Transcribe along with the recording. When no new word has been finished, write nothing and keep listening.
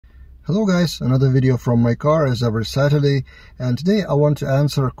Hello guys, another video from my car as every Saturday, and today I want to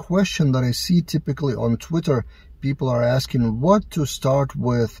answer a question that I see typically on Twitter. People are asking what to start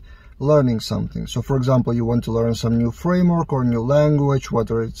with learning something. So for example, you want to learn some new framework or new language,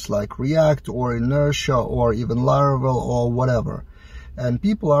 whether it's like React or Inertia or even Laravel or whatever. And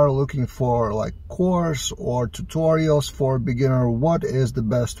people are looking for like course or tutorials for beginner. What is the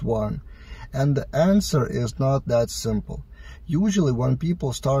best one? And the answer is not that simple. Usually when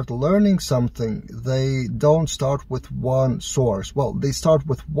people start learning something, they don't start with one source. Well, they start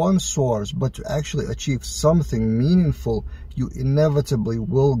with one source, but to actually achieve something meaningful, you inevitably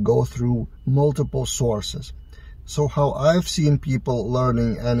will go through multiple sources. So how I've seen people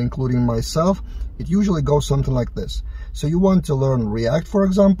learning, and including myself, it usually goes something like this. So you want to learn React, for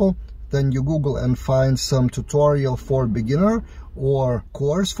example, then you Google and find some tutorial for beginner or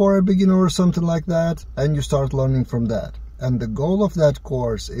course for a beginner or something like that, and you start learning from that. And the goal of that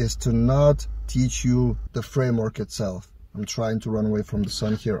course is to not teach you the framework itself. I'm trying to run away from the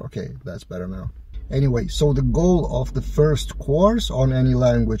sun here. Okay, that's better now. Anyway, so the goal of the first course on any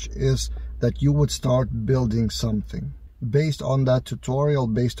language is that you would start building something. Based on that tutorial,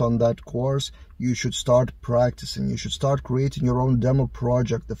 based on that course, you should start practicing. You should start creating your own demo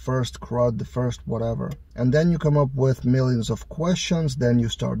project, the first CRUD, the first whatever. And then you come up with millions of questions, then you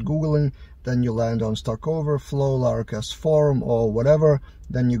start Googling, then you land on Stack Overflow, Laracast Forum, or whatever.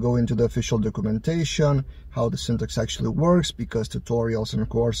 Then you go into the official documentation, how the syntax actually works, because tutorials and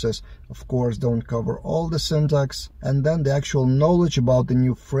courses, of course, don't cover all the syntax. And then the actual knowledge about the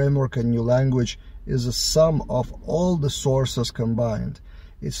new framework and new language is a sum of all the sources combined.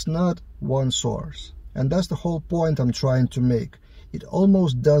 It's not one source. And that's the whole point I'm trying to make. It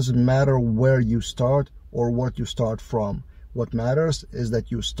almost doesn't matter where you start or what you start from. What matters is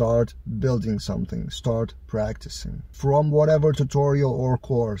that you start building something, start practicing from whatever tutorial or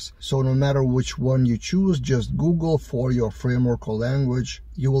course. So no matter which one you choose, just Google for your framework or language.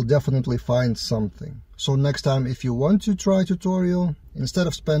 You will definitely find something. So next time, if you want to try tutorial, instead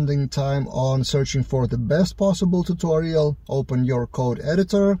of spending time on searching for the best possible tutorial, open your code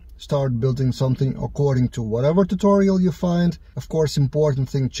editor, start building something according to whatever tutorial you find. Of course, important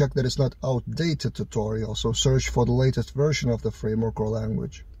thing, check that it's not outdated tutorial, so search for the latest version of the framework or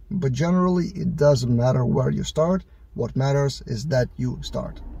language. But generally, it doesn't matter where you start. What matters is that you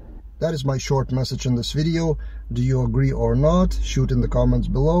start. That is my short message in this video. Do you agree or not? Shoot in the comments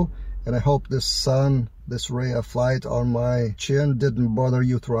below. And I hope this sun, this ray of light on my chin didn't bother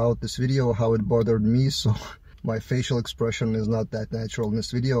you throughout this video, how it bothered me. So my facial expression is not that natural in this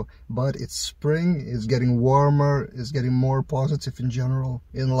video, but it's spring, it's getting warmer, it's getting more positive in general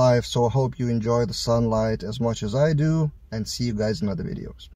in life. So I hope you enjoy the sunlight as much as I do, and see you guys in other videos.